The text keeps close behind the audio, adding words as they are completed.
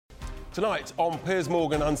Tonight on Piers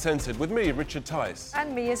Uncensored with me, Richard Tice.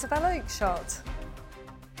 And me, Isabel Oakeshott.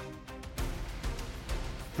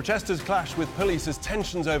 Protesters clash with police as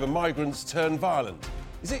tensions over migrants turn violent.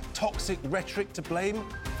 Is it toxic rhetoric to blame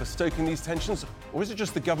for stoking these tensions, or is it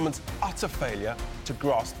just the government's utter failure to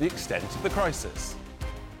grasp the extent of the crisis?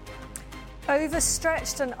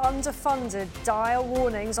 Overstretched and underfunded, dire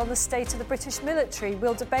warnings on the state of the British military.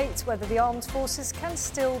 We'll debate whether the armed forces can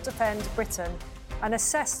still defend Britain and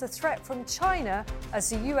assess the threat from China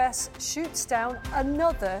as the US shoots down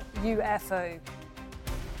another UFO.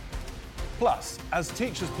 Plus, as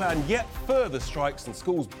teachers plan yet further strikes and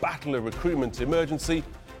schools battle a recruitment emergency,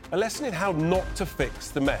 a lesson in how not to fix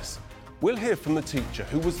the mess. We'll hear from the teacher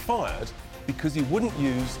who was fired because he wouldn't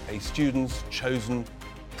use a student's chosen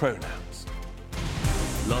pronouns.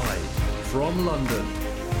 Live from London,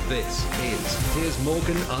 this is Piers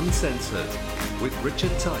Morgan Uncensored with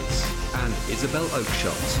Richard Tice and Isabel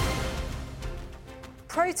Oakeshott.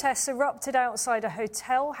 Protests erupted outside a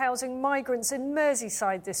hotel housing migrants in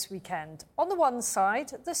Merseyside this weekend. On the one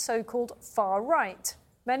side, the so-called far right,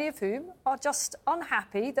 many of whom are just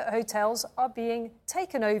unhappy that hotels are being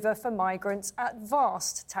taken over for migrants at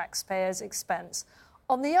vast taxpayers' expense.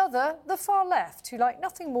 On the other, the far left, who like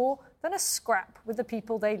nothing more than a scrap with the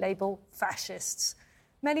people they label fascists.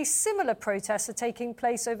 Many similar protests are taking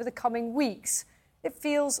place over the coming weeks. It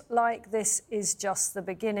feels like this is just the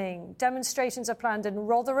beginning. Demonstrations are planned in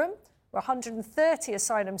Rotherham, where 130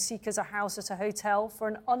 asylum seekers are housed at a hotel for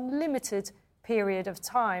an unlimited period of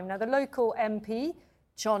time. Now, the local MP,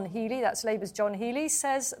 John Healey, that's Labour's John Healey,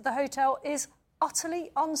 says the hotel is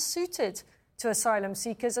utterly unsuited to asylum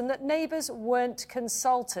seekers and that neighbours weren't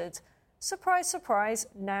consulted. Surprise, surprise,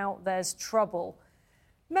 now there's trouble.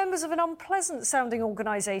 Members of an unpleasant-sounding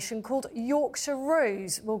organisation called Yorkshire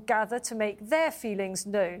Rose will gather to make their feelings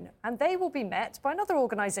known, and they will be met by another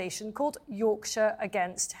organisation called Yorkshire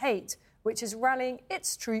Against Hate, which is rallying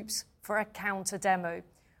its troops for a counter-demo.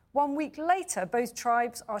 1 week later, both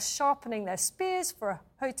tribes are sharpening their spears for a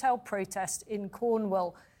hotel protest in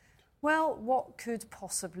Cornwall. Well, what could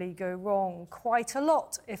possibly go wrong? Quite a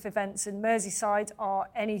lot if events in Merseyside are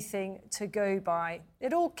anything to go by.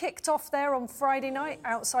 It all kicked off there on Friday night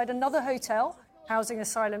outside another hotel housing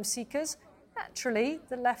asylum seekers. Naturally,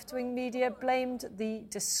 the left-wing media blamed the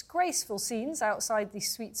disgraceful scenes outside the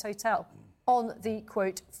Suites Hotel on the,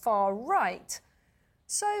 quote, far right.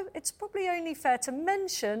 So it's probably only fair to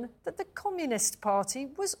mention that the Communist Party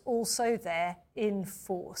was also there in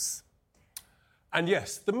force. And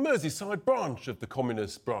yes, the Merseyside branch of the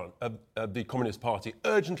Communist Party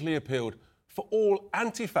urgently appealed for all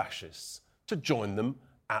anti-fascists to join them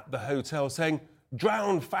at the hotel, saying,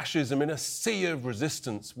 "Drown fascism in a sea of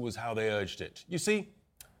resistance," was how they urged it. You see,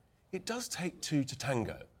 it does take two to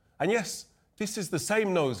tango. And yes, this is the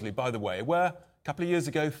same Knowsley, by the way, where a couple of years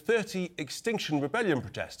ago, 30 Extinction Rebellion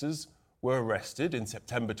protesters were arrested in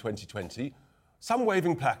September 2020, some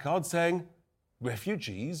waving placards saying,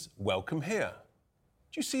 "Refugees, welcome here."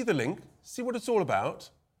 Do you see the link? See what it's all about?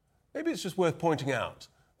 Maybe it's just worth pointing out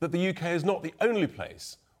that the UK is not the only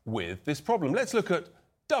place with this problem. Let's look at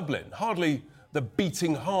Dublin, hardly the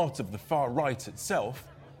beating heart of the far right itself.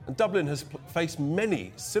 And Dublin has faced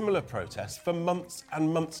many similar protests for months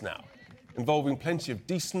and months now, involving plenty of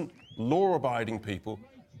decent, law-abiding people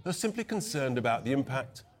who are simply concerned about the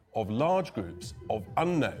impact of large groups of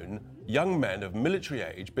unknown young men of military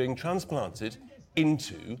age being transplanted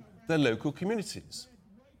into their local communities.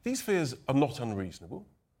 These fears are not unreasonable.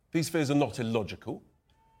 These fears are not illogical.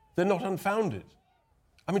 They're not unfounded.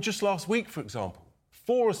 I mean, just last week, for example,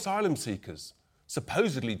 4 asylum seekers,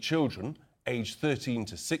 supposedly children, aged 13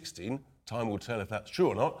 to 16, time will tell if that's true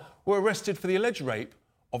or not, were arrested for the alleged rape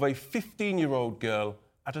of a 15-year-old girl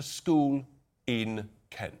at a school in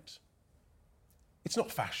Kent. It's not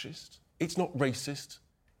fascist. It's not racist.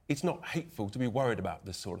 It's not hateful to be worried about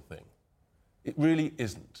this sort of thing. It really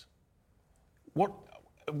isn't.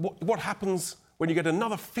 What happens when you get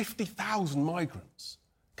another 50,000 migrants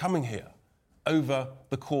coming here over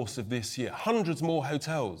the course of this year? Hundreds more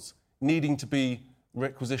hotels needing to be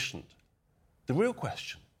requisitioned. The real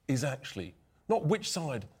question is actually not which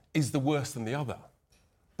side is the worse than the other,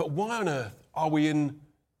 but why on earth are we in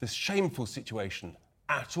this shameful situation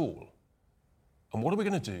at all? And what are we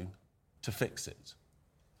going to do to fix it?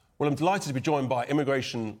 Well, I'm delighted to be joined by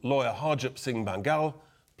immigration lawyer Harjap Singh Bangal,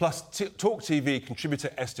 plus Talk TV contributor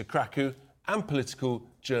Esther Kraku and political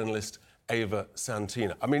journalist Ava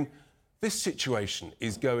Santina. I mean, this situation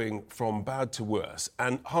is going from bad to worse.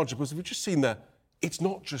 And Harjap, as we've just seen there, it's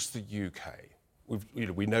not just the UK.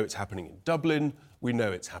 We know it's happening in Dublin. We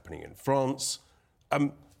know it's happening in France.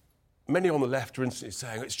 many on the left are instantly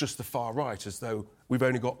saying it's just the far right, as though we've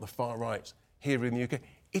only got the far right here in the UK.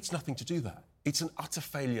 It's nothing to do that. It's an utter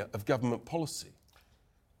failure of government policy.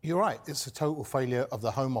 You're right. It's a total failure of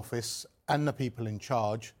the Home Office and the people in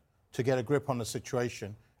charge to get a grip on the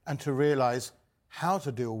situation and to realise how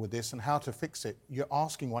to deal with this and how to fix it. You're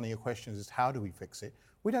asking one of your questions is how do we fix it?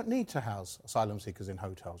 We don't need to house asylum seekers in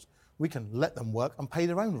hotels. We can let them work and pay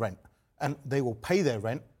their own rent. And they will pay their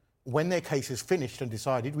rent. When their case is finished and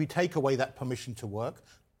decided, we take away that permission to work.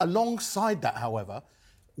 Alongside that, however,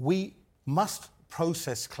 we must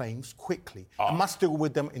process claims quickly and must deal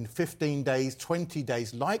with them in 15 days, 20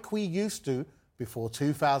 days, like we used to before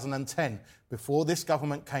 2010, before this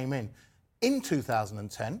government came in. In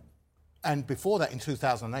 2010, and before that in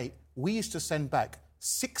 2008, we used to send back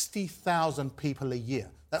 60,000 people a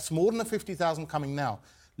year. That's more than the 50,000 coming now.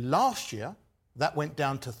 Last year, that went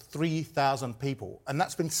down to 3,000 people, and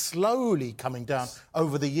that's been slowly coming down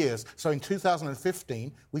over the years. So in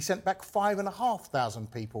 2015, we sent back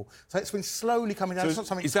 5,500 people. So it's been slowly coming down. So it's not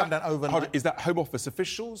something that's come down overnight. Is that Home Office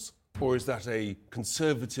officials, or is that a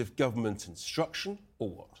Conservative government instruction, or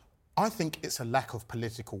what? I think it's a lack of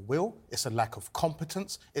political will, it's a lack of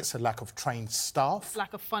competence, it's a lack of trained staff.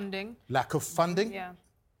 Lack of funding. Lack of funding. Yeah.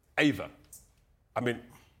 Ava, I mean,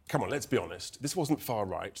 come on, let's be honest. This wasn't far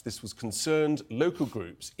right. This was concerned local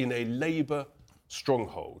groups in a Labour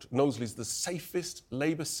stronghold. Knowsley's the safest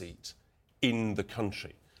Labour seat in the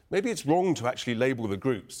country. Maybe it's wrong to actually label the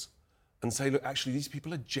groups and say, look, actually, these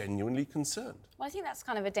people are genuinely concerned. Well, I think that's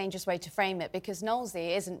kind of a dangerous way to frame it because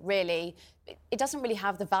Knowsley isn't really... It doesn't really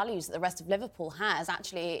have the values that the rest of Liverpool has.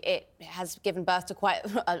 Actually, it has given birth to quite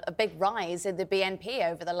a big rise in the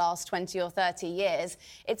BNP over the last 20 or 30 years.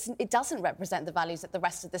 It doesn't represent the values that the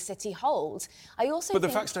rest of the city holds. But the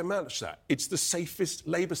facts don't match that. It's the safest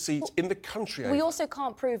Labour seat in the country. We also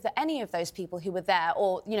can't prove that any of those people who were there,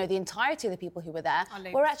 or, you know, the entirety of the people who were there,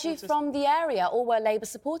 were actually from the area or were Labour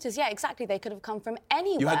supporters. Yeah, exactly. They could have come from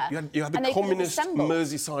anywhere. You had the communist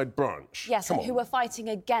Merseyside branch. Yes, and who were fighting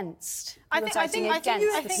against... I think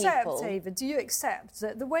you accept, Ava, do you accept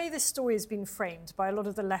that the way this story has been framed by a lot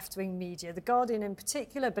of the left-wing media, The Guardian in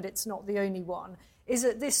particular, but it's not the only one, is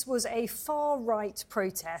that this was a far-right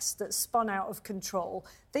protest that spun out of control.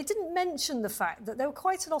 They didn't mention the fact that there were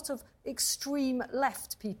quite a lot of extreme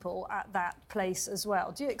left people at that place as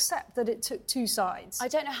well. Do you accept that it took two sides? I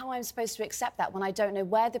don't know how I'm supposed to accept that when I don't know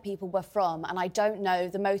where the people were from and I don't know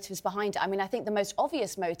the motives behind it. I mean, I think the most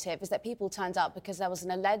obvious motive is that people turned up because there was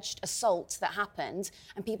an alleged assault that happened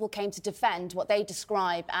and people came to defend what they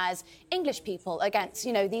describe as English people against,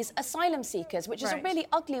 you know, these asylum seekers, which is a really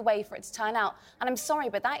ugly way for it to turn out. And I'm sorry,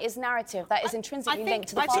 but that is narrative that is intrinsically linked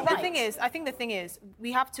to the far right. I think the thing is,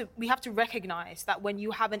 we have to recognise that when you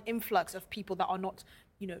have an influx of people that are not,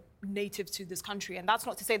 you know, native to this country, and that's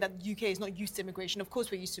not to say that the UK is not used to immigration. Of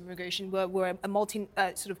course, we're used to immigration. We're a multi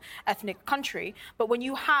sort of ethnic country. But when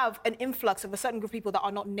you have an influx of a certain group of people that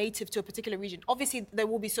are not native to a particular region, obviously there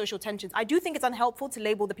will be social tensions. I do think it's unhelpful to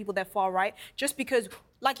label the people there far right, just because,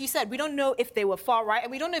 like you said, we don't know if they were far right,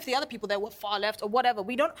 and we don't know if the other people there were far left or whatever.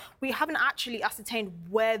 We haven't actually ascertained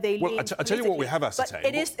where they lean. Well, I tell you what we have ascertained.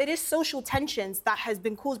 But it is social tensions that has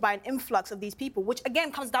been caused by an influx of these people, which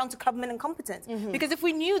again comes down to government incompetence. Mm-hmm. Because if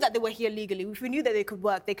we knew that they were here legally, if we knew that they could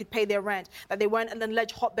work, they could pay their rent, that they weren't an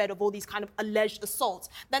alleged hotbed of all these kind of alleged assaults,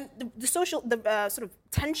 then the sort of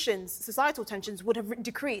tensions, societal tensions, would have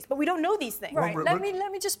decreased. But we don't know these things. Right.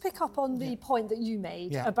 Let me just pick up on the point that you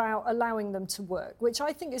made about allowing them to work, which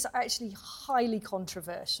I think is actually highly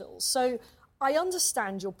controversial. So I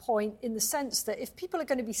understand your point in the sense that if people are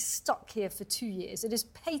going to be stuck here for 2 years, it is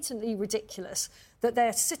patently ridiculous that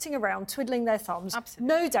they're sitting around twiddling their thumbs,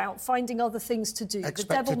 no doubt finding other things to do. Expected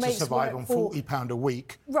the devil to makes survive work on £40 a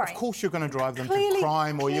week. Right. Of course you're going to drive them to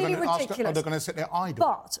crime, or you're going to ask them, or they're going to sit there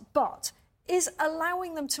idle. But is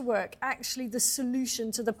allowing them to work actually the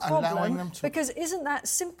solution to the problem? Because isn't that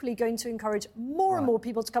simply going to encourage more and more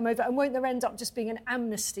people to come over, and won't there end up just being an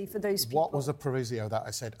amnesty for those people? What was the proviso that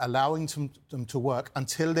I said? Allowing them to work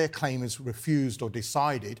until their claim is refused or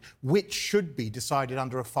decided, which should be decided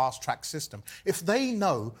under a fast-track system. If they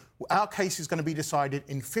know our case is going to be decided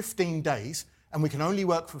in 15 days, and we can only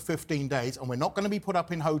work for 15 days, and we're not going to be put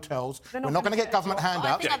up in hotels, we're not going to get government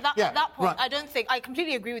handouts. I think at that point, I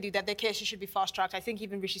completely agree with you that their cases should be fast-tracked. I think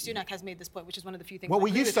even Rishi Sunak has made this point, which is one of the few things... Well, we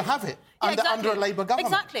used to have it under a Labour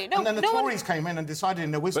government. Exactly. And then the Tories came in and decided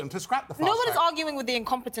in their wisdom to scrap the fast-track. No one is arguing with the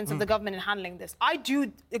incompetence of the government in handling this. I do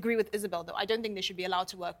agree with Isabel, though. I don't think they should be allowed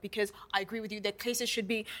to work, because I agree with you, their cases should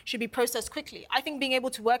be processed quickly. I think being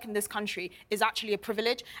able to work in this country is actually a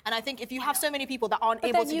privilege, and I think if you have so many people that aren't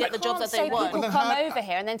able to get the jobs that they want... people come over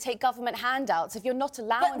here and then take government handouts if you're not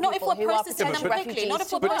allowing not people if we're who are processing potential them quickly. refugees Not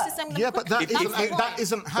if we're to work. processing them Yeah, but quickly. that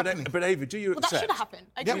isn't happening. But Ava, do you accept... Well, that should happen.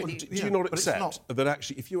 I agree with you. Do you not accept that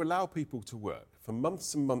actually, if you allow people to work for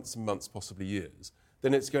months and months and months, possibly years,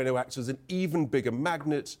 then it's going to act as an even bigger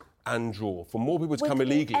magnet and draw for more people to come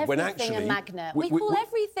illegally. When actually, a magnet. We call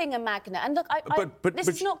everything a magnet. And look, this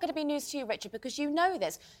is not going to be news to you, Richard, because you know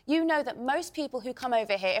this. You know that most people who come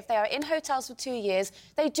over here, if they are in hotels for 2 years,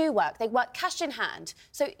 they do work. They work cash in hand.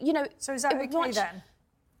 So, you know... So is that okay then?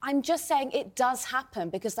 I'm just saying it does happen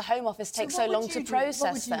because the Home Office takes so long to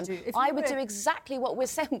process them. I would do exactly what we're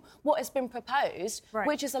saying, what has been proposed,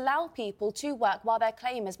 which is allow people to work while their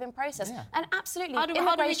claim has been processed. Yeah. And absolutely,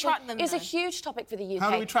 immigration is a huge topic for the UK. How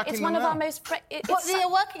do we track it's them one of now? our most... Well, they're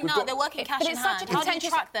working now. They're working cash in hand. How do you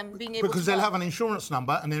track them being able because to they'll work? have an insurance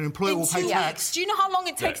number and their employer will pay tax. Do you know how long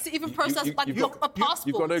it takes to even process a passport?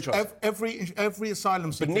 You've got no choice. Every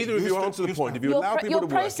asylum seeker... But neither of you answer the point. If you allow people to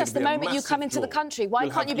work... You're processed the moment you come into the country. Why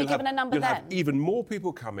can't you be given a number then? Have even more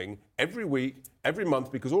people coming every week, every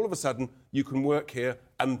month, because all of a sudden you can work here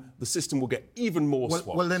and the system will get even more swamped.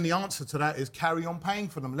 Well, then the answer to that is carry on paying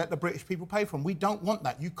for them. Let the British people pay for them. We don't want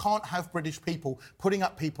that. You can't have British people putting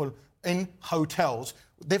up people in hotels.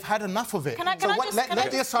 They've had enough of it. Let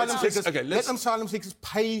the asylum seekers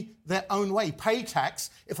pay their own way, pay tax.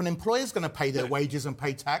 If an employer's going to pay their wages and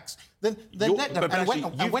pay tax, then let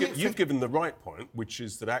them. You've given the right point, which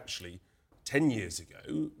is that actually 10 years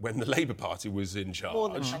ago, when the Labour Party was in charge... More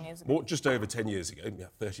than 10 years ago. Just over 10 years ago,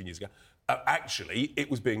 13 years ago, actually, it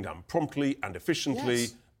was being done promptly and efficiently,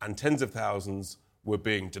 and tens of thousands were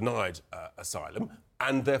being denied asylum,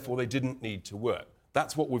 and therefore they didn't need to work.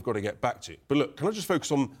 That's what we've got to get back to. But look, can I just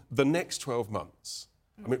focus on the next 12 months?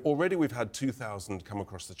 I mean, already we've had 2,000 come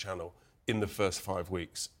across the Channel in the first 5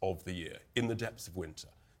 weeks of the year, in the depths of winter.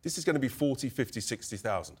 This is going to be 40, 50,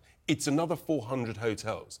 60,000. It's another 400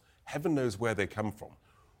 hotels. Heaven knows where they come from.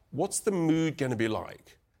 What's the mood going to be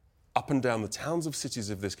like up and down the towns of cities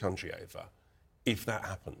of this country, Ava, if that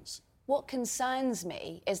happens? What concerns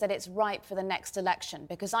me is that it's ripe for the next election,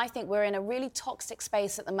 because I think we're in a really toxic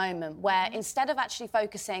space at the moment where instead of actually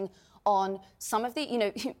focusing on some of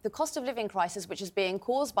the, the cost of living crisis, which is being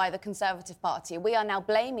caused by the Conservative Party, we are now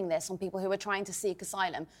blaming this on people who are trying to seek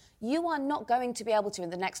asylum. You are not going to be able to, in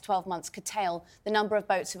the next 12 months, curtail the number of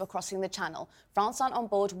boats who are crossing the Channel. France aren't on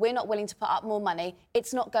board. We're not willing to put up more money.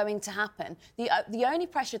 It's not going to happen. The only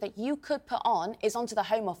pressure that you could put on is onto the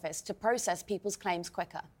Home Office to process people's claims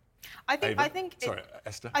quicker. I think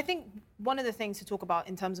Esther? I think one of the things to talk about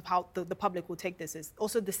in terms of how the public will take this is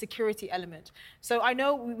also the security element. So I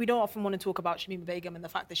know we don't often want to talk about Shamima Begum and the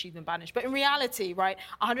fact that she's been banished, but in reality, right,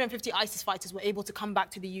 150 ISIS fighters were able to come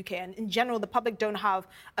back to the UK, and in general, the public don't have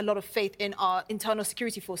a lot of faith in our internal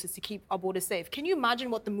security forces to keep our borders safe. Can you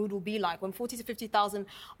imagine what the mood will be like when 40 to 50,000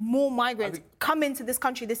 more migrants come into this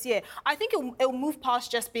country this year? I think it'll move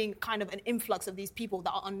past just being kind of an influx of these people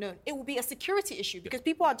that are unknown. It will be a security issue because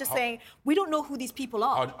people are just saying, we don't know who these people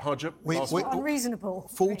are. Unreasonable.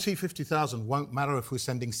 40, 50,000 won't matter if we're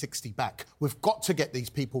sending 60 back. We've got to get these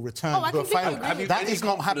people returned. That is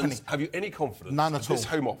not happening. Have you any confidence None at all. This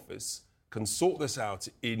Home Office can sort this out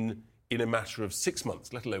in a matter of 6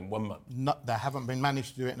 months, let alone 1 month? No, they haven't been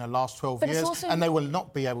managed to do it in the last 12 years, and they will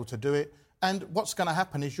not be able to do it. And what's going to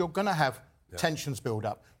happen is you're going to have tensions build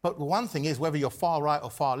up. But the one thing is, whether you're far right or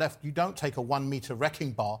far left, you don't take a 1 metre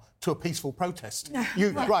wrecking bar to a peaceful protest.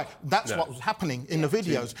 That's what was happening in the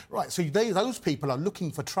videos. Right, so those people are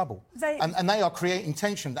looking for trouble, and they are creating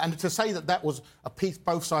tension. And to say that was a peace,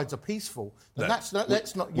 both sides are peaceful, let's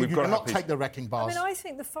not. You cannot take the wrecking bars. I mean, I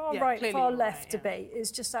think the far right, far left debate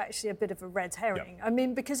is just actually a bit of a red herring. I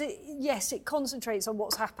mean, because it concentrates on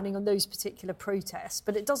what's happening on those particular protests,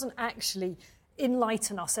 but it doesn't actually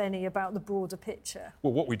enlighten us any about the broader picture.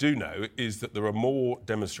 Well, what we do know is that there are more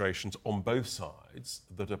demonstrations on both sides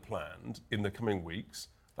that are planned in the coming weeks.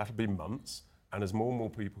 That'll be months. And as more and more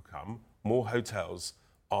people come, more hotels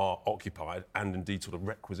are occupied and indeed sort of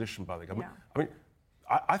requisitioned by the government. I mean,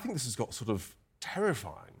 I think this has got sort of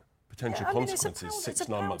terrifying potential consequences. It's a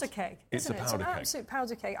powder keg. It's an absolute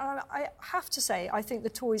powder keg. I have to say, I think the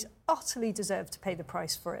Tories utterly deserve to pay the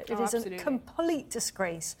price for it. It is a complete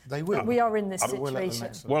disgrace that we are in this situation.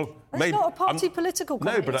 Well, it's not a party political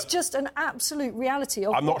comment. It's just an absolute reality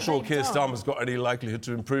of I'm not sure Keir Starmer's got any likelihood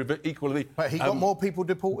to improve it. Equally, but he got more people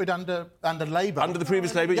deported under Labour. Under the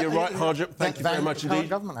previous Labour, you're right, Harjap. Thank you very much indeed.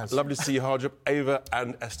 Has. Lovely to see you, Harjap. Ava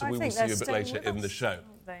and Esther, we will see you a bit later in the show.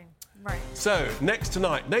 Right. So, next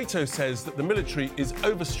tonight, NATO says that the military is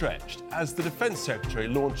overstretched as the Defence Secretary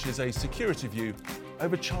launches a security view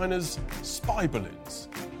over China's spy balloons.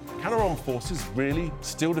 Can our armed forces really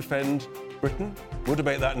still defend Britain? We'll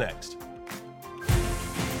debate that next.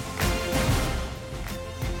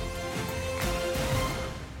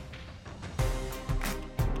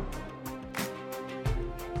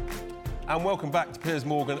 And welcome back to Piers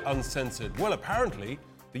Morgan Uncensored. Well, apparently,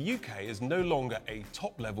 the UK is no longer a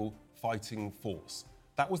top-level fighting force.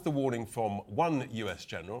 That was the warning from one US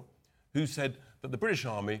general who said that the British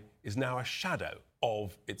Army is now a shadow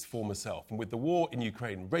of its former self. And with the war in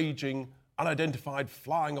Ukraine raging, unidentified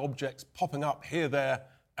flying objects popping up here, there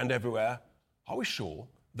and everywhere, are we sure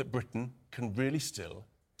that Britain can really still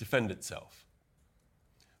defend itself?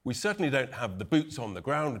 We certainly don't have the boots on the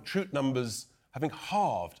ground, troop numbers having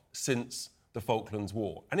halved since the Falklands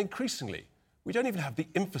War. And increasingly, we don't even have the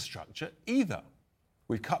infrastructure either.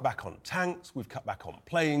 We've cut back on tanks, we've cut back on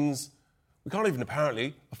planes. We can't even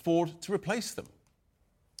apparently afford to replace them.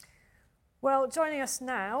 Well, joining us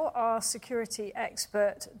now are security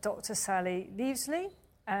expert Dr. Sally Leavesley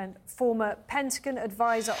and former Pentagon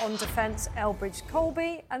advisor on defence Elbridge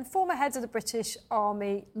Colby and former head of the British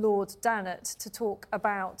Army Lord Dannatt to talk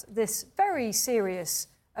about this very serious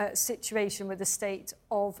situation with the state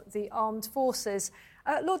of the armed forces.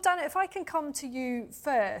 Lord Dannatt, if I can come to you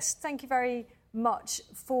first, thank you very much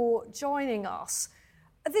for joining us.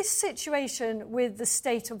 This situation with the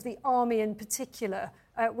state of the army in particular,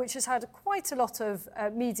 which has had quite a lot of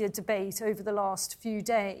media debate over the last few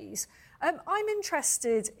days, I'm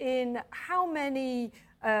interested in how many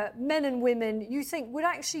men and women you think would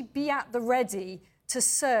actually be at the ready to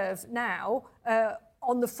serve now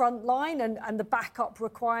on the front line and the backup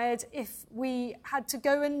required if we had to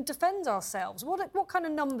go and defend ourselves. What kind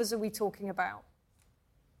of numbers are we talking about?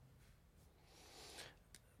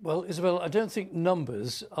 Well, Isabel, I don't think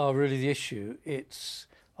numbers are really the issue. It's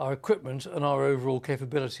our equipment and our overall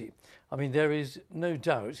capability. I mean, there is no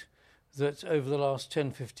doubt that over the last 10,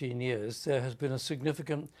 15 years, there has been a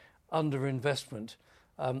significant underinvestment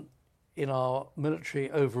in our military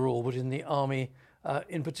overall, but in the army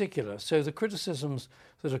in particular. So the criticisms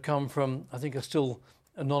that have come from, I think, a still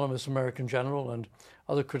anonymous American general and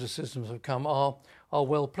other criticisms have come are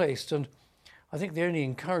well placed. And I think the only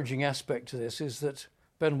encouraging aspect to this is that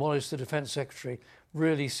Ben Wallace, the Defence Secretary,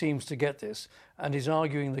 really seems to get this and is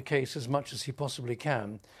arguing the case as much as he possibly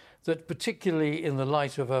can, that particularly in the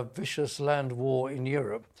light of a vicious land war in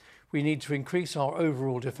Europe, we need to increase our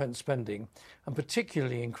overall defence spending and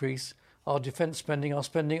particularly increase our defence spending, our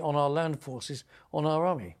spending on our land forces, on our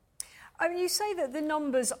army. I mean, you say that the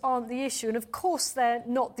numbers aren't the issue, and of course they're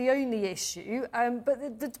not the only issue,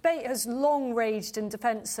 but the debate has long raged in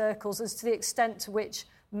defence circles as to the extent to which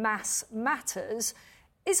mass matters.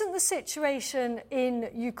 Isn't the situation in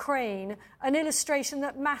Ukraine an illustration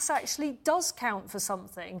that mass actually does count for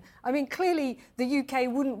something? I mean, clearly the UK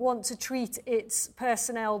wouldn't want to treat its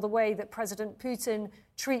personnel the way that President Putin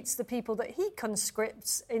treats the people that he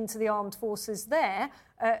conscripts into the armed forces there,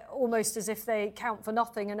 almost as if they count for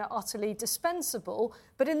nothing and are utterly dispensable.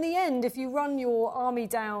 But in the end, if you run your army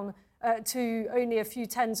down to only a few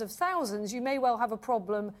tens of thousands, you may well have a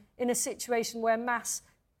problem in a situation where mass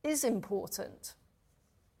is important.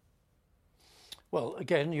 Well,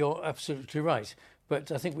 again, you're absolutely right.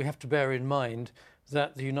 But I think we have to bear in mind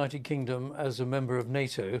that the United Kingdom, as a member of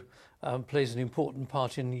NATO, plays an important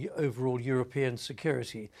part in the overall European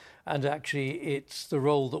security. And actually, it's the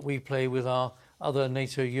role that we play with our other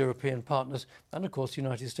NATO European partners, and of course the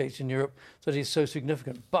United States in Europe, that is so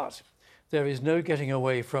significant. But there is no getting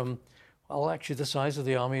away from, well, actually the size of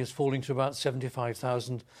the army is falling to about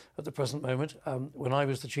 75,000 at the present moment. When I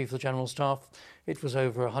was the Chief of the General Staff, it was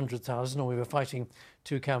over 100,000, and we were fighting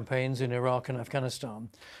 2 campaigns in Iraq and Afghanistan.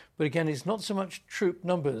 But again, it's not so much troop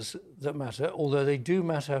numbers that matter, although they do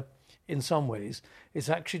matter in some ways. It's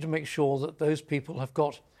actually to make sure that those people have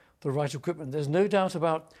got the right equipment. There's no doubt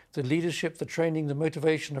about the leadership, the training, the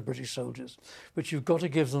motivation of British soldiers, but you've got to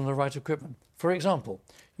give them the right equipment. For example,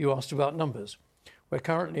 you asked about numbers. We're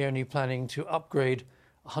currently only planning to upgrade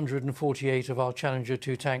 148 of our Challenger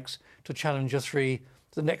 2 tanks to Challenger 3,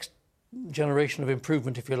 the next generation of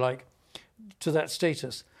improvement, if you like, to that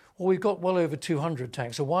status. Well, we've got well over 200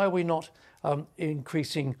 tanks. So why are we not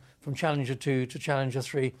increasing from Challenger 2 to Challenger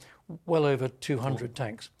 3 well over 200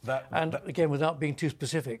 tanks? Again, without being too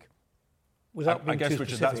specific. I guess,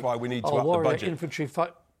 Richard, that's why we need to up the budget. Infantry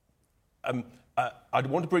fight. I'd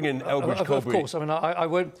want to bring in Elbridge Colby. Of course. I mean, I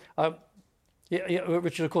won't...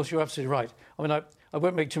 Richard, of course, you're absolutely right. I mean, I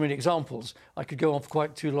won't make too many examples. I could go on for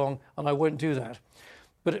quite too long, and I won't do that.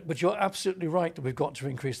 But you're absolutely right that we've got to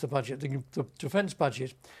increase the budget. The defence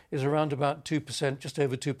budget is around about 2%, just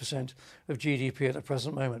over 2% of GDP at the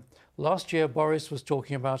present moment. Last year, Boris was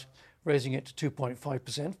talking about raising it to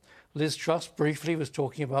 2.5%. Liz Truss briefly was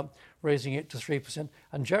talking about raising it to 3%.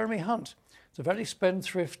 And Jeremy Hunt, the very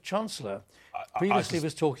spendthrift Chancellor, previously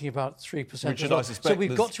was talking about 3%. Richard, I suspect so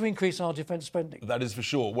we've got to increase our defence spending. That is for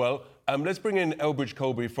sure. Well, let's bring in Elbridge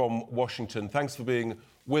Colby from Washington. Thanks for being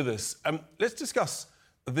with us. Let's discuss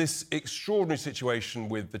this extraordinary situation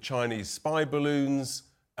with the Chinese spy balloons,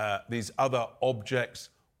 these other objects.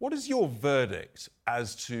 What is your verdict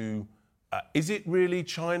as to, is it really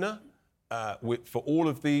China for all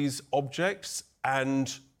of these objects?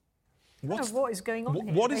 And what is going on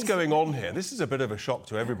here? What is going on here? This is a bit of a shock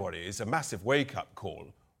to everybody. It's a massive wake-up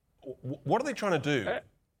call. What are they trying to do?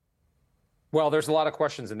 Well, there's a lot of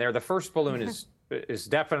questions in there. The first balloon is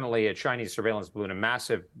definitely a Chinese surveillance balloon, a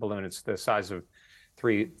massive balloon. It's the size of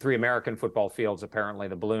three American football fields, apparently,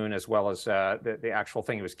 the balloon, as well as the actual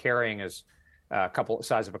thing he was carrying is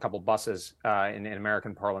size of a couple buses in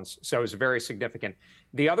American parlance. So it's very significant.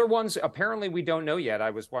 The other ones, apparently, we don't know yet. I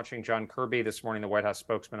was watching John Kirby this morning, the White House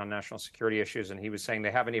spokesman on national security issues, and he was saying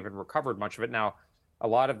they haven't even recovered much of it. Now, a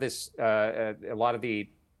lot of the,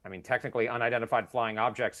 technically unidentified flying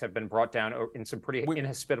objects have been brought down in some pretty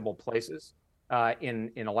inhospitable places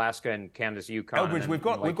in Alaska and Canada's Yukon. Elbridge, we've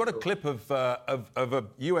got a clip of a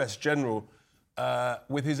US general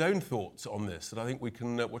with his own thoughts on this that I think we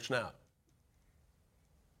can watch now.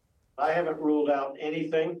 I haven't ruled out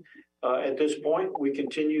anything at this point. We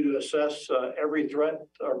continue to assess every threat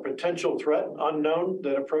or potential threat unknown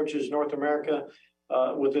that approaches North America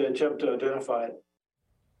with an attempt to identify it.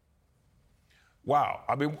 Wow.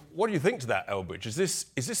 I mean, what do you think to that, Elbridge? Is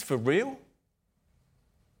this for real?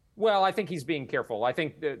 Well, I think he's being careful. I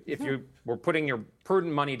think that if you were putting your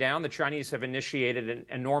prudent money down, the Chinese have initiated an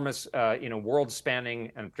enormous,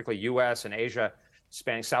 world-spanning, and particularly U.S. and Asia,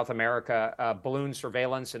 spanning South America, balloon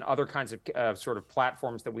surveillance and other kinds of sort of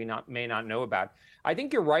platforms that we may not know about. I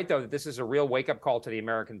think you're right, though, that this is a real wake-up call to the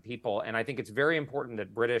American people, and I think it's very important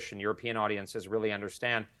that British and European audiences really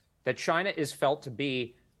understand that China is felt to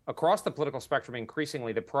be, across the political spectrum,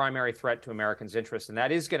 increasingly the primary threat to Americans' interests, and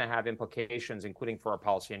that is going to have implications, including for our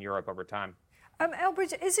policy in Europe over time.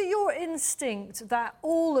 Elbridge, is it your instinct that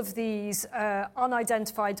all of these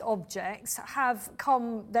unidentified objects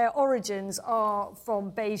their origins are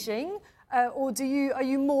from Beijing, or are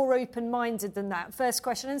you more open-minded than that? First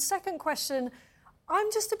question. And second question,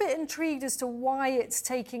 I'm just a bit intrigued as to why it's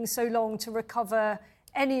taking so long to recover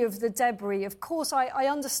any of the debris. Of course, I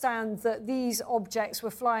understand that these objects were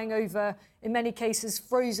flying over, in many cases,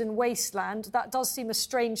 frozen wasteland. That does seem a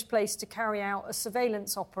strange place to carry out a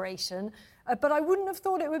surveillance operation. But I wouldn't have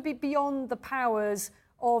thought it would be beyond the powers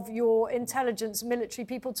of your intelligence military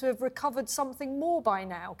people to have recovered something more by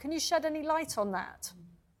now. Can you shed any light on that?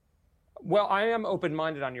 Well, I am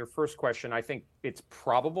open-minded on your first question. I think it's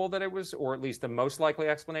probable that it was, or at least the most likely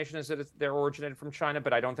explanation is that they're originated from China,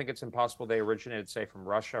 but I don't think it's impossible they originated, say, from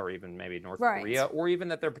Russia or even maybe North Korea, or even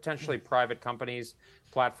that they're potentially private companies,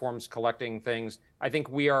 platforms collecting things. I think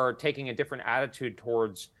we are taking a different attitude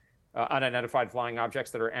towards unidentified flying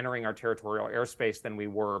objects that are entering our territorial airspace than we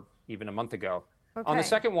were even a month ago. Okay. On the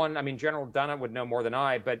second one, General Dunham would know more than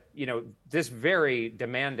I, but, this very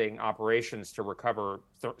demanding operations to recover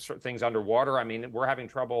things underwater. We're having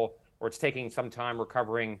trouble, or it's taking some time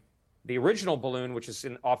recovering the original balloon, which is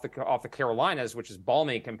off the Carolinas, which is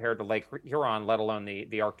balmy compared to Lake Huron, let alone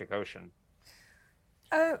the Arctic Ocean.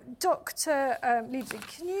 Dr. Liebling,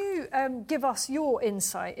 can you give us your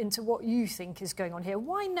insight into what you think is going on here?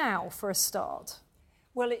 Why now, for a start?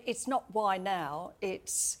 Well, it's not why now,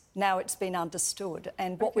 it's now it's been understood.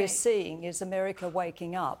 And what we're seeing is America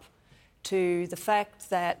waking up to the fact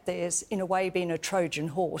that there's, in a way, been a Trojan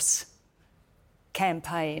horse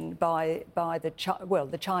campaign by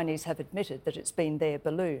the Chinese have admitted that it's been their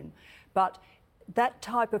balloon. But that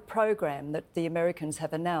type of program that the Americans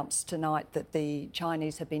have announced tonight that the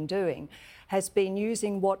Chinese have been doing has been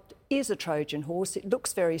using what is a Trojan horse. It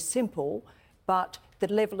looks very simple, but the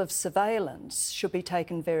level of surveillance should be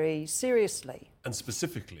taken very seriously. And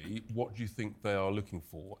specifically, what do you think they are looking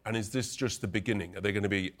for? And is this just the beginning?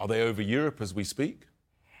 Are they over Europe as we speak?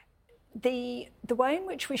 The way in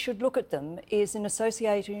which we should look at them is in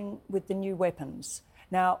associating with the new weapons.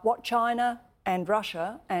 Now, what China and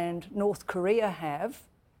Russia and North Korea have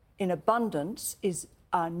in abundance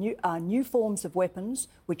are new forms of weapons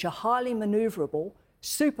which are highly manoeuvrable,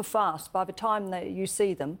 super fast. By the time you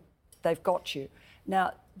see them, they've got you.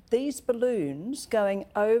 Now, these balloons going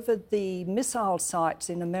over the missile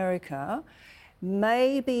sites in America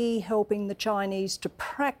maybe helping the Chinese to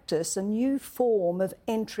practice a new form of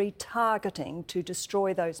entry targeting to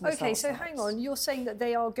destroy those missile OK, so sites. hang on. You're saying that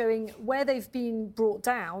they are going where they've been brought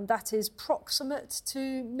down, that is proximate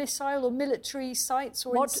to missile or military sites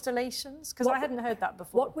or installations? Because I hadn't heard that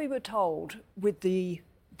before. What we were told with the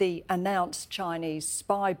announced Chinese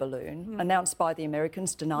spy balloon, announced by the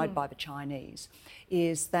Americans, denied by the Chinese,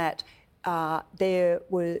 is that there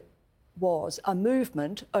was a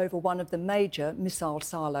movement over one of the major missile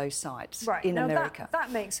silo sites in America.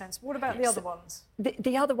 That makes sense. What about the other ones?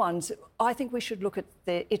 The other ones, I think we should look at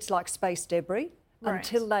it's like space debris. Right.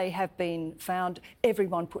 Until they have been found,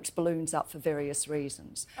 everyone puts balloons up for various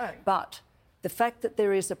reasons. Oh. But the fact that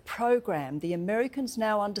there is a program, the Americans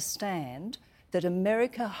now understand that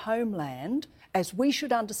America homeland, as we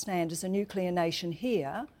should understand as a nuclear nation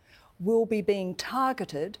here, will be being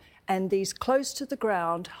targeted, and these close to the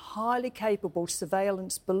ground, highly capable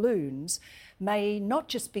surveillance balloons may not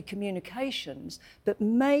just be communications, but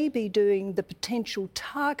may be doing the potential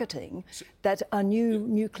targeting that a new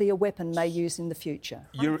nuclear weapon may use in the future.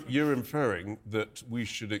 You're inferring that we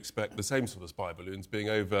should expect the same sort of spy balloons being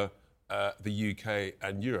over the UK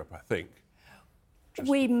and Europe, I think.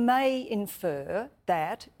 We may infer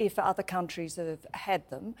that if other countries have had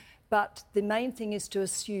them, but the main thing is to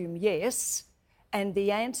assume yes, and the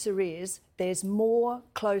answer is there's more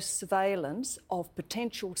close surveillance of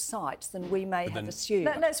potential sites than we may have assumed.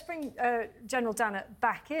 Let's bring General Dannett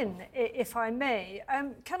back in, if I may.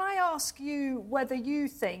 Can I ask you whether you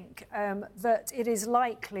think that it is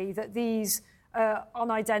likely that these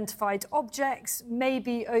unidentified objects may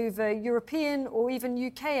be over European or even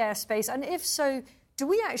UK airspace? And if so, do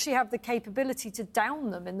we actually have the capability to down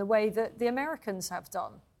them in the way that the Americans have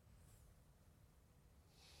done?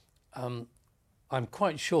 I'm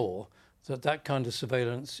quite sure that kind of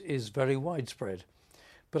surveillance is very widespread.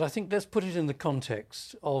 But I think let's put it in the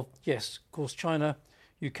context of, yes, of course, China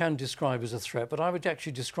you can describe as a threat, but I would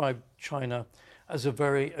actually describe China as a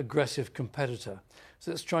very aggressive competitor.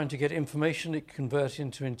 So it's trying to get information it can convert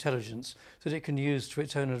into intelligence that it can use to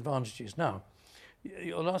its own advantages. Now,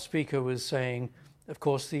 your last speaker was saying, of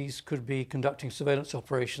course, these could be conducting surveillance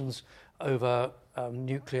operations over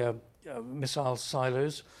nuclear missile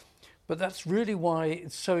silos. But that's really why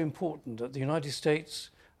it's so important that the United States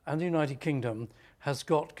and the United Kingdom has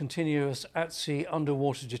got continuous at-sea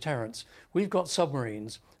underwater deterrence. We've got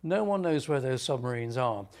submarines. No one knows where those submarines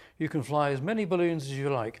are. You can fly as many balloons as you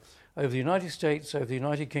like over the United States, over the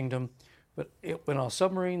United Kingdom, but when our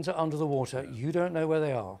submarines are under the water, you don't know where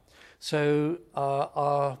they are. So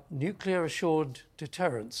our nuclear-assured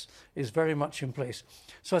deterrence is very much in place.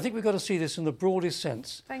 So I think we've got to see this in the broadest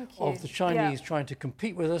sense of the Chinese trying to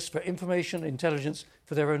compete with us for information, intelligence,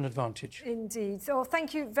 for their own advantage. Indeed. So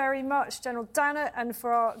thank you very much, General Dannett, and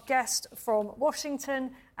for our guest from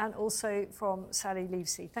Washington and also from Sally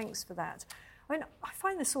Livesey. Thanks for that. I mean, I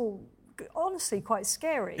find this all honestly quite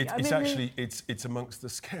scary. It's amongst the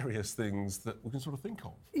scariest things that we can sort of think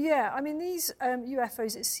of. Yeah, I mean, these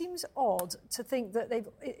UFOs, it seems odd to think that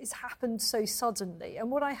it's happened so suddenly.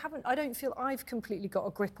 And what I don't feel I've completely got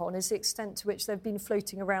a grip on is the extent to which they've been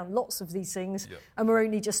floating around lots of these things and we're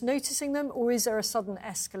only just noticing them, or is there a sudden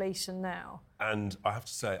escalation now? And I have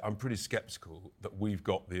to say, I'm pretty sceptical that we've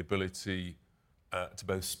got the ability to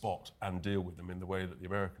both spot and deal with them in the way that the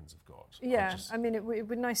Americans have got. Yeah, I mean, it would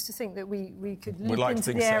be nice to think that we could leap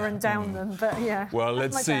into the air and down them, but yeah. Well,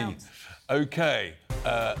 let's see. OK,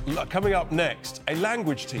 coming up next, a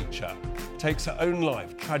language teacher takes her own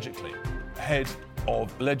life, tragically, ahead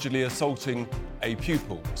of allegedly assaulting a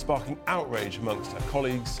pupil, sparking outrage amongst her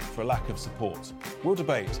colleagues for a lack of support. We'll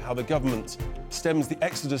debate how the government stems the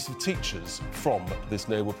exodus of teachers from this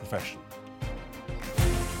noble profession.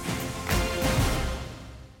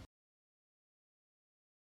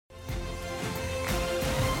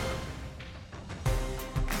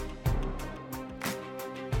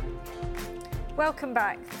 Welcome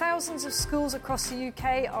back. Thousands of schools across the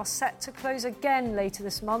UK are set to close again later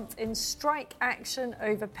this month in strike action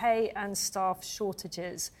over pay and staff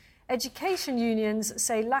shortages. Education unions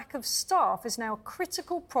say lack of staff is now a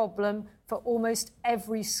critical problem for almost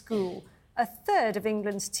every school. A third of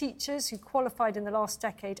England's teachers who qualified in the last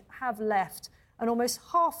decade have left, and almost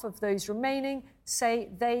half of those remaining say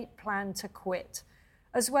they plan to quit.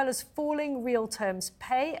 As well as falling real terms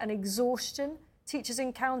pay and exhaustion, teachers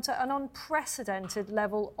encounter an unprecedented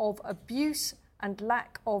level of abuse and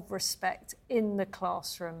lack of respect in the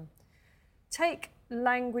classroom. Take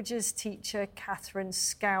languages teacher Catherine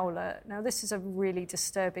Scowler. Now, this is a really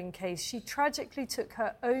disturbing case. She tragically took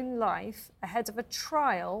her own life ahead of a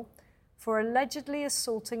trial for allegedly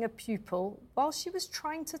assaulting a pupil while she was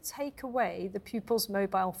trying to take away the pupil's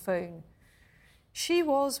mobile phone. She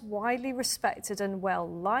was widely respected and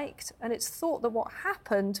well-liked, and it's thought that what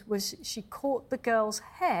happened was she caught the girl's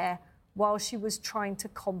hair while she was trying to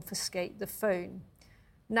confiscate the phone.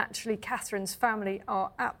 Naturally, Catherine's family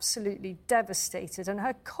are absolutely devastated, and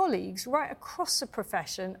her colleagues right across the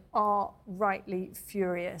profession are rightly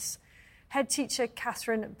furious. Head teacher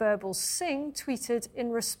Catherine Burble-Singh tweeted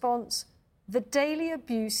in response, "The daily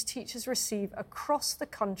abuse teachers receive across the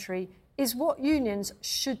country is what unions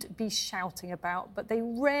should be shouting about, but they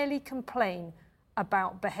rarely complain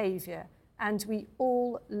about behaviour, and we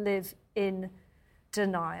all live in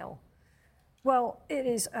denial." Well,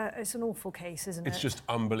 it's an awful case, isn't it? It's just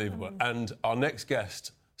unbelievable. And our next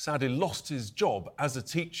guest sadly lost his job as a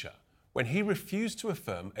teacher when he refused to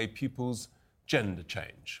affirm a pupil's gender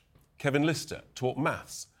change. Kevin Lister taught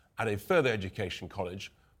maths at a further education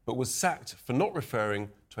college, but was sacked for not referring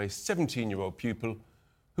to a 17-year-old pupil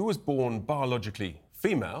who was born biologically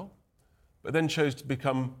female, but then chose to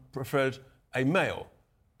become preferred a male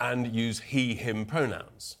and use he, him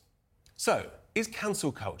pronouns. So, is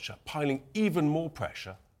cancel culture piling even more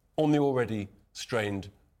pressure on the already strained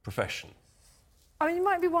profession? I mean, you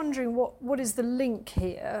might be wondering what is the link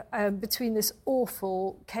here between this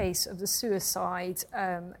awful case of the suicide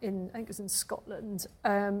I think it was in Scotland,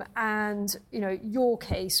 and your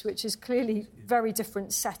case, which is clearly a very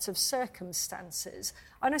different set of circumstances.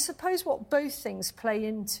 And I suppose what both things play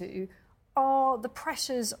into are the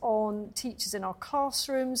pressures on teachers in our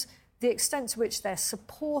classrooms, the extent to which they're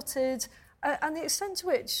supported, and the extent to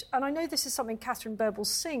which, and I know this is something Catherine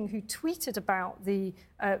Burble-Singh, who tweeted about the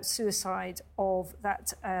suicide of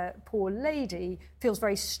that poor lady, feels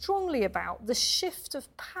very strongly about, the shift of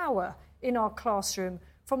power in our classroom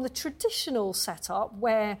from the traditional setup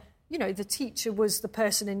where, the teacher was the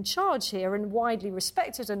person in charge here and widely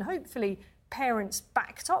respected, and hopefully parents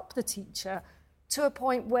backed up the teacher, to a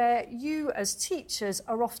point where you as teachers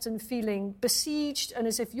are often feeling besieged and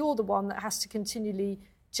as if you're the one that has to continually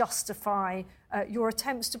justify your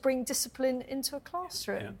attempts to bring discipline into a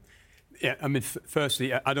classroom. Yeah, I mean,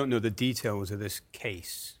 firstly, I don't know the details of this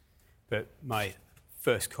case, but my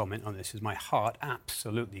first comment on this is my heart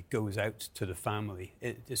absolutely goes out to the family.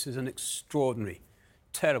 This is an extraordinary,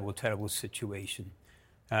 terrible, terrible situation.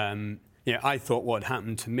 I thought what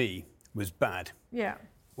happened to me was bad. Yeah.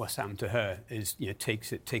 What's happened to her is,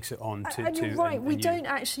 takes it on to... And you're right, we don't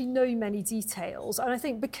actually know many details. And I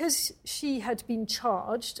think because she had been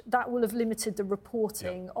charged, that will have limited the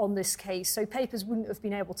reporting on this case. So papers wouldn't have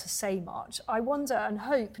been able to say much. I wonder and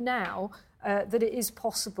hope now that it is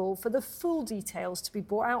possible for the full details to be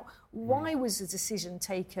brought out. Why was the decision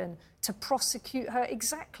taken to prosecute her?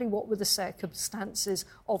 Exactly what were the circumstances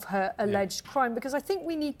of her alleged crime? Because I think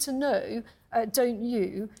we need to know, don't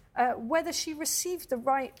you, whether she received the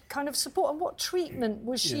right kind of support and what treatment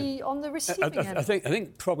was she on the receiving end? I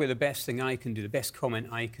think probably the best thing I can do, the best comment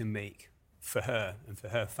I can make for her and for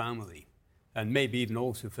her family, and maybe even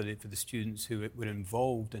also for the students who were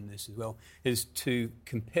involved in this as well, is to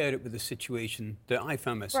compare it with the situation that I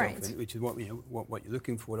found myself in, which is what you're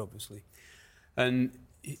looking for, obviously. And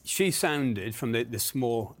she sounded, from the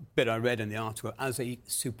small bit I read in the article, as a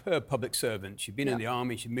superb public servant. She'd been in the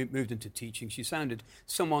army, she moved into teaching. She sounded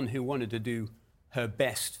someone who wanted to do her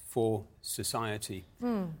best for society.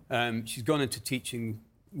 She's gone into teaching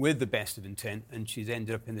with the best of intent, and she's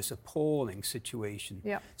ended up in this appalling situation.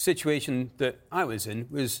 Situation that I was in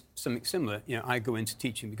was something similar. I go into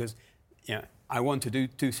teaching because I want to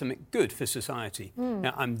do something good for society.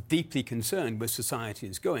 Now, I'm deeply concerned where society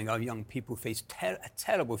is going. Our young people face a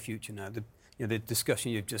terrible future now. The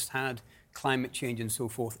discussion you've just had, climate change and so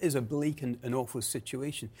forth, is a bleak and an awful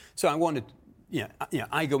situation. So I wanted...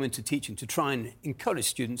 I go into teaching to try and encourage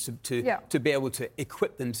students to be able to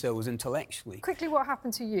equip themselves intellectually. Quickly, what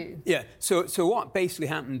happened to you? Yeah, so what basically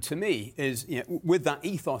happened to me is, with that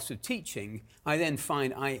ethos of teaching, I then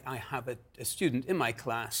find I have a student in my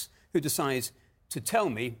class who decides to tell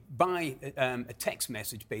me by a text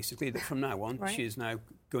message, basically, that from now on she is now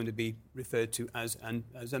going to be referred to as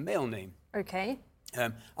a male name. OK.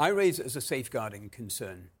 I raise it as a safeguarding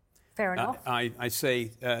concern. Fair enough. I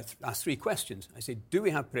say, ask three questions. I say, do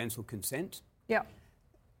we have parental consent? Yeah.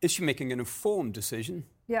 Is she making an informed decision?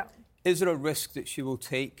 Yeah. Is there a risk that she will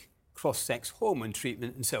take cross-sex hormone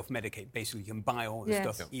treatment and self-medicate? Basically, you can buy all this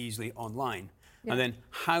stuff easily online. Yeah. And then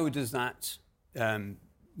how does that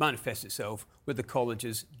manifest itself with the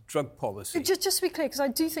college's drug policy. Just to be clear, because I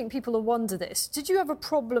do think people will wonder this, did you have a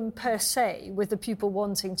problem per se with the pupil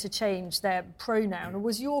wanting to change their pronoun, or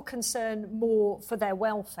was your concern more for their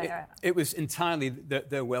welfare? It was entirely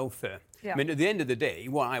their welfare. Yeah. I mean, at the end of the day,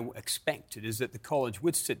 what I expected is that the college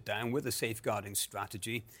would sit down with a safeguarding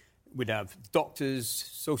strategy. We'd have doctors,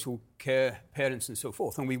 social care, parents and so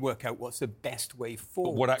forth, and we work out what's the best way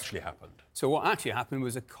forward. But what actually happened? So what actually happened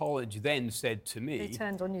was a college then said to me... They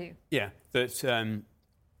turned on you. Yeah, that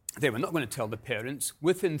they were not going to tell the parents.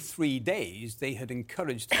 Within 3 days, they had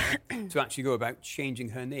encouraged her to actually go about changing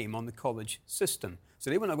her name on the college system. So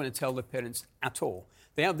they were not going to tell the parents at all.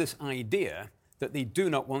 They have this idea that they do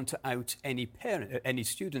not want to out any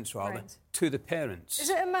students, to the parents. Is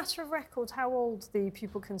it a matter of record how old the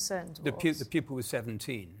pupil concerned was? The pupil was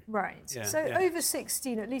 17. Right. Yeah, so yeah. over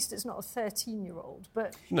 16, at least it's not a 13-year-old,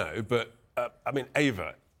 but... No, but, I mean,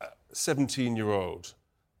 Ava, 17-year-old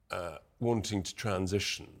wanting to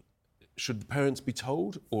transition, should the parents be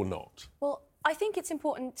told or not? Well, I think it's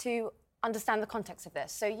important to understand the context of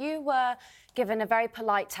this. So you were given a very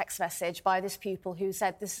polite text message by this pupil who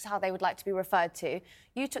said this is how they would like to be referred to.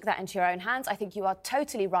 You took that into your own hands. I think you are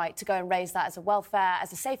totally right to go and raise that as a welfare,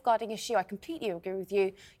 as a safeguarding issue. I completely agree with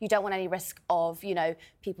you. You don't want any risk of,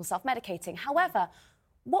 people self-medicating. However,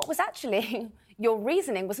 what was actually your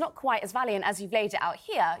reasoning was not quite as valiant as you've laid it out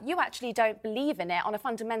here. You actually don't believe in it on a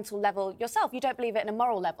fundamental level yourself. You don't believe it in a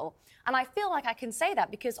moral level. And I feel like I can say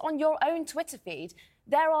that because on your own Twitter feed,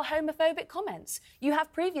 there are homophobic comments. You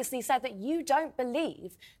have previously said that you don't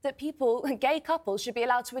believe that gay couples should be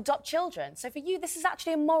allowed to adopt children. So for you, this is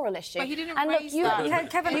actually a moral issue. But he didn't and raise look, that.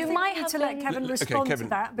 Kevin, you might have to let Kevin respond to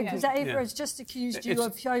that, because Ava has just accused you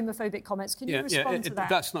of homophobic comments. Can you respond to that?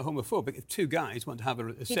 That's not homophobic. If two guys want to have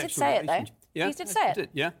a sexual relationship... He did say it, though. Yeah? He did say it.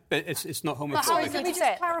 Yeah, but it's not homophobic. But how is it? Can we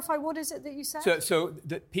just clarify, what is it that you said? So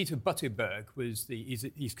Peter Buttigieg was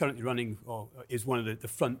he's currently running, or is one of the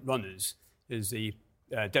front runners, is the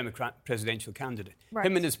Democrat presidential candidate. Right.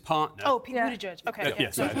 Him and his partner... Oh, Pete Buttigieg. Okay.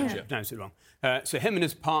 Yes, I pronounced it wrong. So him and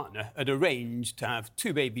his partner had arranged to have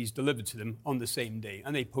 2 babies delivered to them on the same day,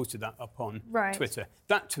 and they posted that up on Twitter.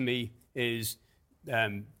 That, to me, is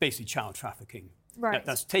basically child trafficking. Right.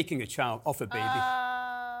 That's taking a child off a baby.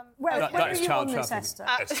 Where are you child on this,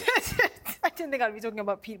 trafficking. Esther? I didn't think I'd be talking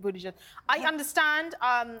about Pete Buttigieg. I understand.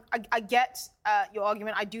 I get your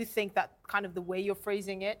argument. I do think that kind of the way you're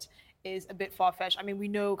phrasing it is a bit far-fetched. I mean, we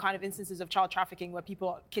know kind of instances of child trafficking where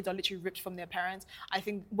kids are literally ripped from their parents. I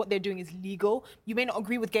think what they're doing is legal. You may not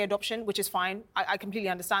agree with gay adoption, which is fine. I completely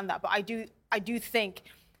understand that. But I do think,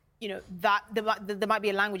 that there might be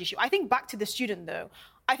a language issue. I think back to the student, though.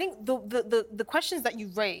 I think the questions that you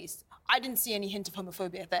raised, I didn't see any hint of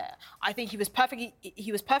homophobia there. I think he was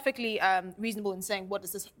perfectly reasonable in saying, what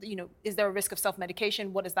is this, is there a risk of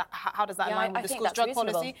self-medication? What is that? How does that align with the school's drug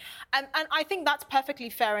policy? And I think that's perfectly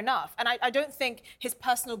fair enough. And I don't think his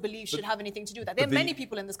personal beliefs should have anything to do with that. There are many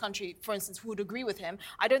people in this country, for instance, who would agree with him.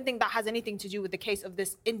 I don't think that has anything to do with the case of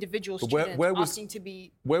this individual student asking to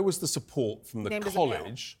be... Where was the support from the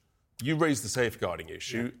college? You raised the safeguarding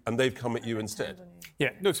issue, and they've come at you instead. Yeah,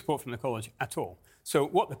 no support from the college at all. So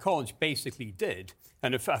what the college basically did,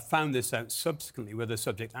 and I found this out subsequently with a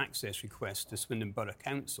subject access request to Swindon Borough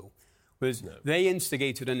Council, was they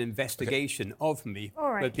instigated an investigation of me,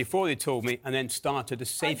 but before they told me, and then started a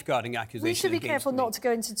safeguarding accusation. We should be careful not to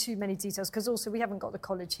go into too many details, because also we haven't got the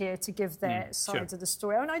college here to give their side of the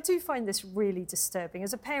story. And I do find this really disturbing.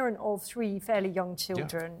 As a parent of 3 fairly young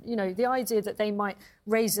children, the idea that they might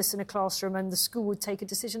raise this in a classroom and the school would take a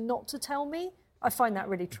decision not to tell me, I find that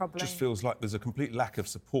really troubling. It just feels like there's a complete lack of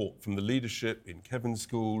support from the leadership in Kevin's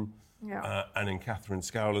school and in Catherine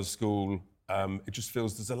Scowler's school. It just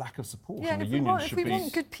feels there's a lack of support. Yeah, and if the union we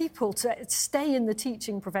want good people to stay in the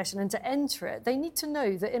teaching profession and to enter it, they need to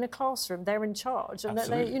know that in a classroom they're in charge and that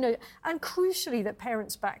they, and crucially that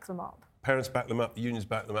parents back them up. Parents back them up, the unions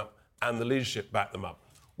back them up, and the leadership back them up.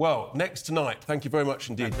 Well, next tonight, thank you very much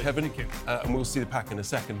indeed, Kevin. Thank you. And we'll see the pack in a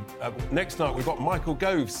second. Next night, we've got Michael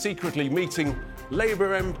Gove secretly meeting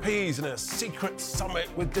Labour MPs in a secret summit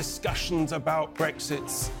with discussions about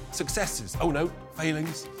Brexit's successes. Oh no,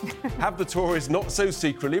 failings. Have the Tories not so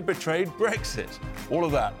secretly betrayed Brexit? All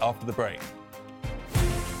of that after the break.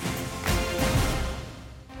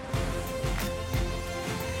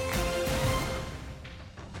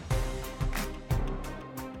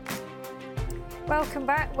 Welcome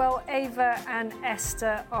back. Well, Ava and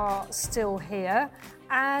Esther are still here,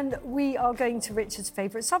 and we are going to Richard's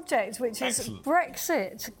favourite subject, which is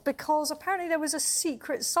Brexit, because apparently there was a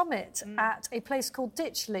secret summit at a place called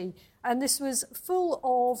Ditchley, and this was full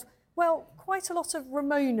of, well, quite a lot of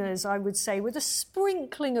Ramonas, I would say, with a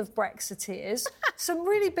sprinkling of Brexiteers. Some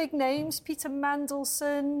really big names, Peter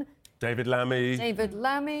Mandelson, David Lammy.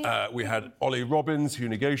 We had Ollie Robbins, who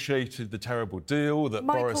negotiated the terrible deal that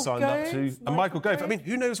Boris signed up to. And Michael Gove. I mean,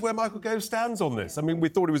 who knows where Michael Gove stands on this? I mean, we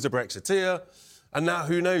thought he was a Brexiteer, and now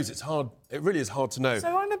who knows? It's hard. It really is hard to know.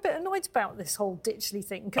 So I'm a bit annoyed about this whole Ditchley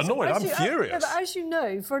thing. Annoyed? I'm furious. But as you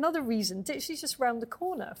know, for another reason, Ditchley's just round the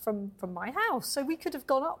corner from my house, so we could have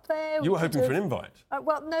gone up there. You were hoping for an invite?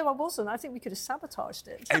 Well, no, I wasn't. I think we could have sabotaged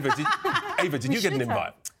it. Ava, did you get an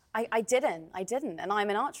invite? I didn't, and I'm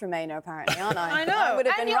an arch Remainer apparently, aren't I? I know. I would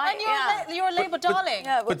have been right. You're a Labour darling.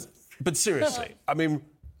 But seriously, I mean,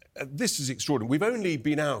 this is extraordinary. We've only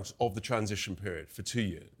been out of the transition period for 2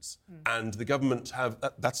 years, and the government have...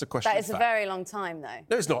 that's a question. That is a very long time, though.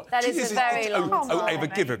 No, it's not. That is a very long time. Oh, Ava,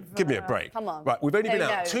 give me a break. Come on. Right, we've only been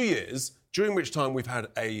out 2 years, during which time we've had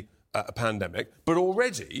a pandemic, but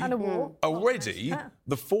already... And a war. Already,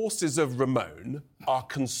 the forces of Ramon are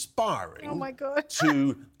conspiring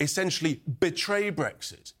to essentially betray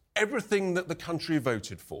Brexit. Everything that the country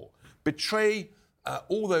voted for. Betray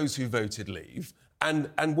all those who voted leave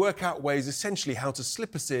and work out ways, essentially, how to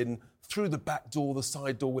slip us in through the back door, the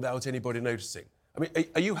side door, without anybody noticing. I mean,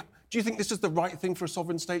 do you think this is the right thing for a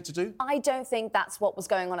sovereign state to do? I don't think that's what was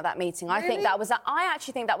going on at that meeting. Really? I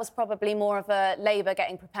actually think that was probably more of a Labour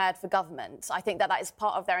getting prepared for government. I think that is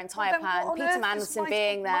part of their entire plan. Peter Mandelson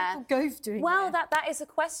being there. Michael Gove doing that is a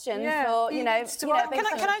question for,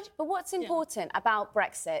 But what's important about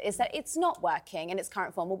Brexit is that it's not working in its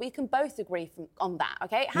current form. Well, we can both agree on that,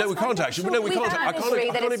 OK? No, we can't actually. No, we can't. I can't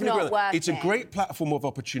even agree with that. It's a working. great platform of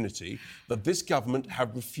opportunity that this government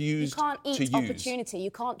have refused to use. You can't eat opportunity.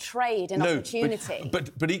 You can't trade in opportunity.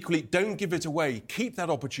 But equally, don't give it away. Keep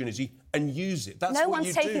that opportunity and use it. That's no what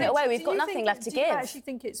one's taking it away. We've got nothing left to give. Do you actually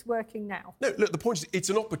think it's working now? No, look, the point is, it's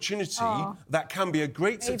an opportunity that can be a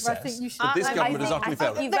great success. I think you should. But this government has utterly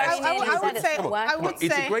failed. I would say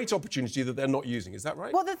it's a great opportunity that they're not using. Is that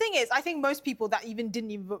right? Well, the thing is, I think most people that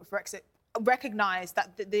didn't even vote for Brexit recognise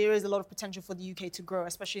that there is a lot of potential for the UK to grow,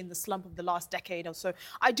 especially in the slump of the last decade or so.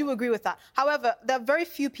 I do agree with that. However, there are very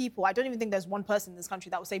few people, I don't even think there's one person in this country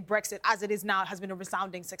that would say Brexit, as it is now, has been a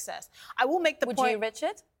resounding success. I will make the point... Would you,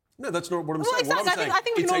 Richard? No, that's not what I'm saying. Exactly. What I'm saying, I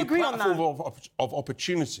think we can all agree on that. It's a platform of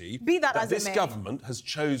opportunity that this government has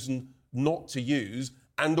chosen not to use,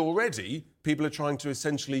 and already people are trying to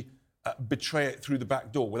essentially betray it through the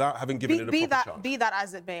back door without having given it a proper chance. Be that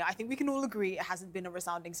as it may, I think we can all agree it hasn't been a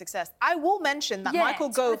resounding success. I will mention that Michael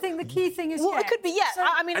Gove... I think the key thing is it could be So,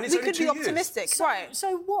 I mean, we could be optimistic.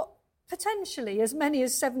 So what potentially as many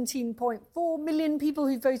as 17.4 million people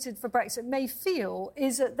who voted for Brexit may feel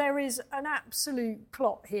is that there is an absolute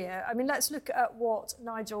plot here. I mean, let's look at what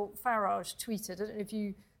Nigel Farage tweeted. I don't know if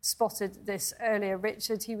you spotted this earlier,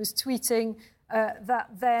 Richard. He was tweeting that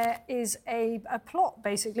there is a plot,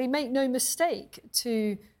 basically, make no mistake,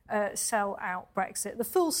 to sell out Brexit. The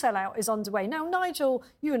full sellout is underway. Now, Nigel,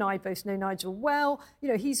 you and I both know Nigel well. You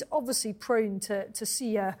know, he's obviously prone to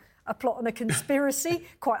see a plot and a conspiracy,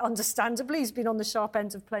 quite understandably. He's been on the sharp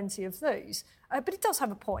end of plenty of those. But he does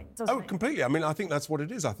have a point, doesn't he? Oh, completely. I mean, I think that's what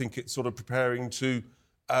it is. I think it's sort of preparing to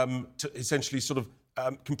essentially sort of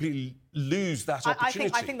completely lose that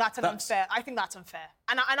opportunity. I think that's unfair. I think that's unfair.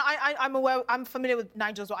 And I'm aware, I'm familiar with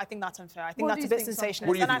Nigel's law. I think that's unfair. I think that's a bit sensationalist.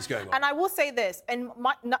 What do you think is going on? And I will say this, in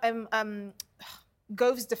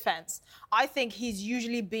Gove's defence, I think he's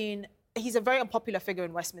usually been... He's a very unpopular figure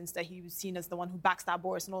in Westminster. He was seen as the one who backstabbed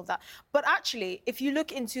Boris and all of that. But actually, if you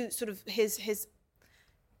look into sort of his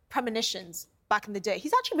premonitions back in the day,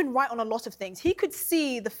 he's actually been right on a lot of things. He could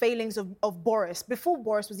see the failings of Boris before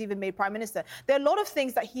Boris was even made Prime Minister. There are a lot of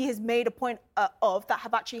things that he has made a point of that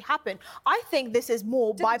have actually happened. I think this is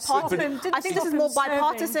more bipartisan. I think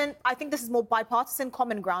this is more bipartisan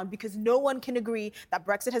common ground because no one can agree that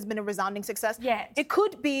Brexit has been a resounding success. Yeah. It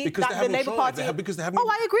could be because that the Labour Party... because they haven't,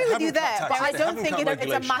 I agree with you there, but I don't think it's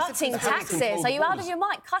a massive... Cutting taxes. Are you out of your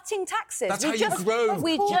mind? Cutting taxes. That's how you grow.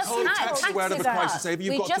 We you just can't had tax your way out of a crisis, Ava.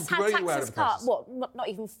 You've got to grow your way out of a crisis. What, not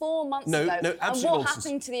even 4 months ago? No, and absolutely what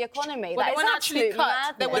happened to the economy? Well, that is absolute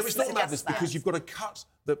madness. No, it's not madness because you've got to cut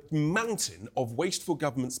the mountain of wasteful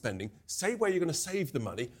government spending, say where you're going to save the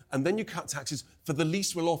money, and then you cut taxes for the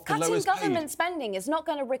least well-off, the lowest paid. Cutting government spending is not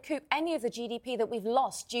going to recoup any of the GDP that we've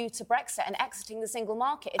lost due to Brexit and exiting the single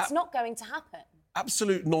market. It's not going to happen.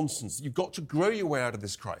 Absolute nonsense. You've got to grow your way out of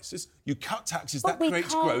this crisis. You cut taxes, but that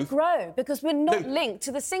creates growth. But we can't grow because we're not linked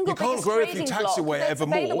to the single biggest trading bloc that's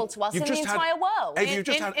available to us in the entire world. Ava, you've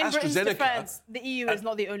just had AstraZeneca. Britain's defence, the EU is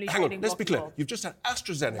not the only trading bloc. Let's be clear. You've just had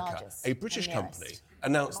AstraZeneca, a British company,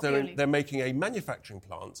 announce they're making a manufacturing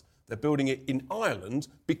plant They're building it in Ireland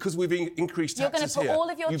because we've increased You're taxes going to put here. all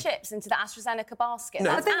of your chips into the AstraZeneca basket.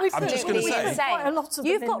 No, That's I think absolutely I'm just gonna say- insane. Quite a lot of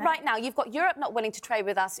You've them got in there. right now. You've got Europe not willing to trade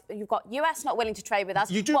with us. You've got US not willing to trade with us.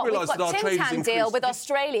 You do We've realise got that our trade has Tin Tan deal increased. with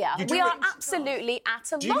Australia. You do We are re- absolutely at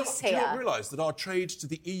a Do you loss not here. realise that our trade to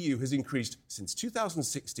the EU has increased since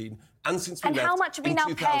 2016 and since we And left how much are we in now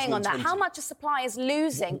paying on that? 2020? How much are suppliers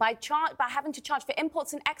losing by having to charge for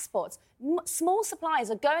imports and exports? Small suppliers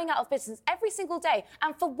are going out of business every single day.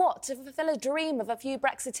 And for what? To fulfil a dream of a few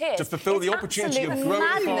Brexiteers. To fulfil the opportunity of growing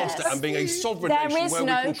madness. faster and being a sovereign There nation is where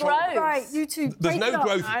no we control... growth. Right, you two. There's break it no up.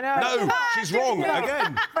 growth. I know. No, she's wrong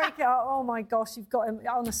again. Break it up. Oh my gosh, you've got him.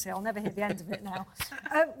 Honestly, I'll never hear the end of it now.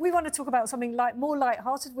 We want to talk about something more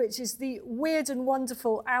light-hearted, which is the weird and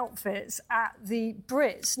wonderful outfits at the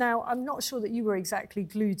Brits. Now, I'm not sure that you were exactly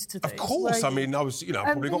glued to those. Of course. were I you? mean, I was, I've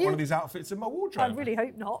probably got you- one of these outfits in my wardrobe. I really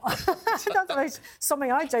hope not. That's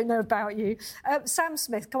something I don't know about you. Sam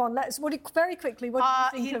Smith, come on, very quickly,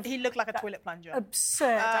 what do you think of He looked like a toilet plunger.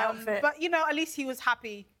 absurd outfit? But, at least he was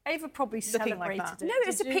happy. Ava probably looking like celebrated that. it. No,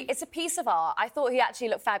 did you? it's a piece of art. I thought he actually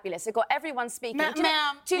looked fabulous. It got everyone speaking. Ma'am,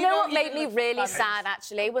 Do you you know know what he made didn't me look really fabulous. sad,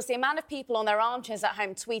 actually, was the amount of people on their armchairs at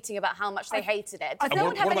home tweeting about how much they hated it. Did And no what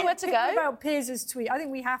one have about- anywhere to Thinking go? about Piers' tweet, I think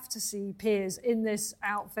we have to see Piers in this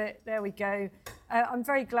outfit. There we go. I'm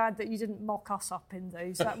very glad that you didn't mock us up in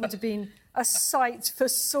those. That would have been a sight for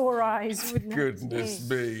sore eyes, wouldn't it? Goodness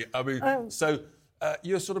me. I mean,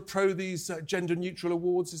 you're sort of pro these gender-neutral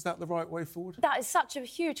awards. Is that the right way forward? That is such a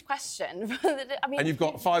huge question. I mean, And you've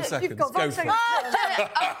got 5 seconds. You've got Go 5 for seconds.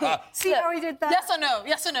 it. See how he did that? Yes or no?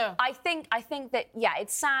 Yes or no? I think that,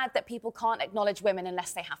 it's sad that people can't acknowledge women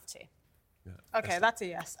unless they have to. Okay, that's a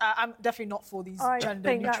yes. I'm definitely not for these I gender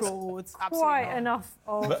think that's neutral awards. Absolutely quite not. enough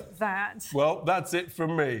of that. Well, that's it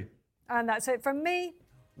from me. And that's it from me.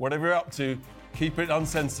 Whatever you're up to, keep it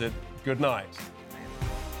uncensored. Good night.